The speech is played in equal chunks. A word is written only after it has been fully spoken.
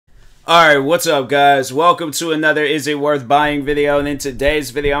Alright, what's up guys? Welcome to another Is It Worth Buying video, and in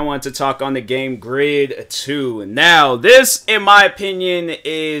today's video I want to talk on the game Grid 2. Now, this, in my opinion,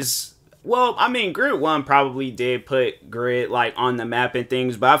 is, well, I mean, Grid 1 probably did put Grid, like, on the map and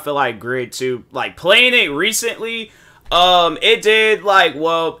things, but I feel like Grid 2, like, playing it recently, it did, like,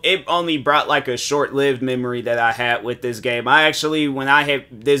 well, it only brought, like, a short-lived memory that I had with this game. I actually, when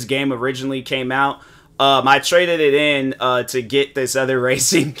this game originally came out, I traded it in to get this other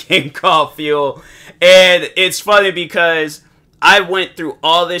racing game called Fuel, and it's funny because I went through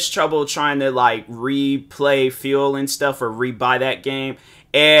all this trouble trying to like replay Fuel and stuff or rebuy that game,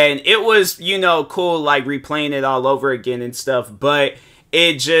 and it was, you know, cool like replaying it all over again and stuff, but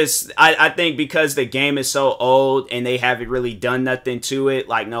it just, I think because the game is so old and they haven't really done nothing to it,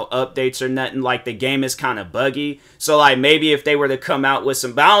 like no updates or nothing, like the game is kind of buggy. So like maybe if they were to come out with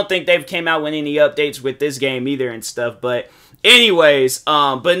some, but I don't think they've came out with any updates with this game either and stuff. But anyways,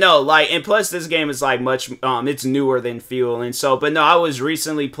 but no, like, and plus this game is like much, it's newer than Fuel. And so, but no, I was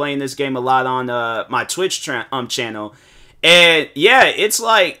recently playing this game a lot on my Twitch channel. And yeah, it's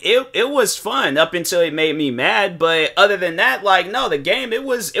like it was fun up until it made me mad, but other than that, like, no, the game, it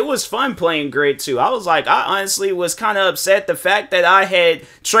was fun playing Grid 2. I was like, I honestly was kind of upset the fact that I had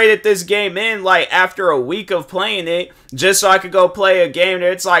traded this game in like after a week of playing it just so I could go play a game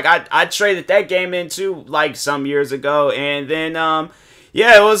there. It's like I traded that game in too like some years ago, and then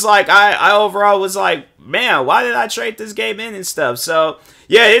yeah, it was like I overall was like, man, why did I trade this game in and stuff? So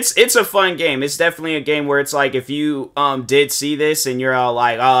yeah, it's a fun game. It's definitely a game where it's like if you did see this and you're all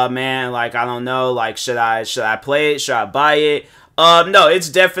like, oh man, like I don't know, like should I play it? Should I buy it? No, it's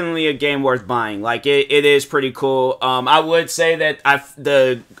definitely a game worth buying. Like it is pretty cool. I would say that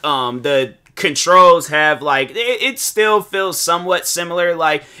the controls have like it still feels somewhat similar,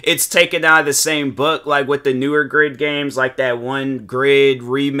 like it's taken out of the same book, like with the newer Grid games, like that one Grid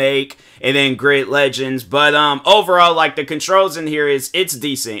remake and then Grid Legends. But overall, like the controls in here it's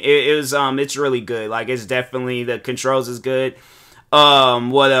decent. It's really good. Like it's definitely, the controls is good.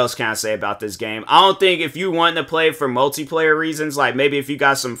 What else can I say about this game? I don't think if you want to play for multiplayer reasons, like maybe if you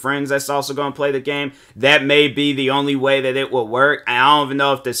got some friends that's also going to play the game, that may be the only way that it will work. And I don't even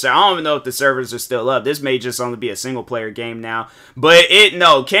know if the servers are still up. This may just only be a single player game now. But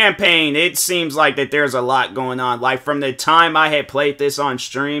campaign, it seems like that there's a lot going on. Like from the time I had played this on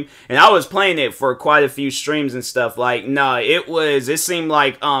stream, and I was playing it for quite a few streams and stuff, like no, it seemed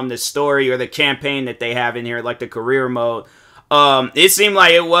like the story or the campaign that they have in here, like the career mode, it seemed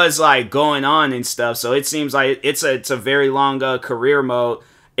like it was like going on and stuff. So it seems like it's a very long career mode,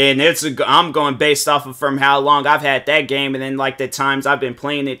 and I'm going based off of from how long I've had that game, and then like the times I've been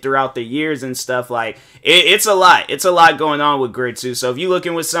playing it throughout the years and stuff. Like it's a lot going on with Grid 2. So if you're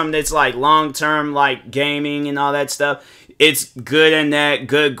looking with something that's like long term, like gaming and all that stuff, it's good in that,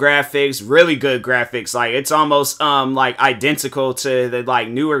 good graphics, really good graphics. Like it's almost like identical to the like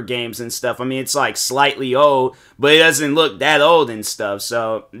newer games and stuff. I mean, it's like slightly old, but it doesn't look that old and stuff.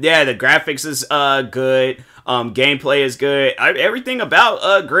 So yeah, the graphics is good. Gameplay is good. Everything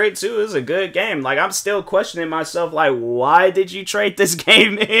about Grid 2 is a good game. Like I'm still questioning myself, like why did you trade this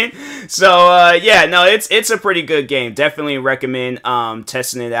game in? So yeah, no, it's a pretty good game. Definitely recommend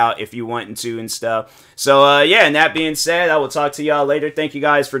testing it out if you want to and stuff. So yeah, and that being said, I will talk to y'all later. Thank you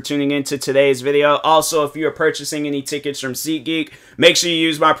guys for tuning into today's video. Also, if you are purchasing any tickets from SeatGeek, make sure you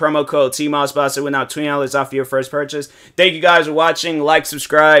use my promo code TMossBoss. It will knock $20 off your first purchase. Thank you guys for watching. Like,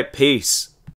 subscribe. Peace.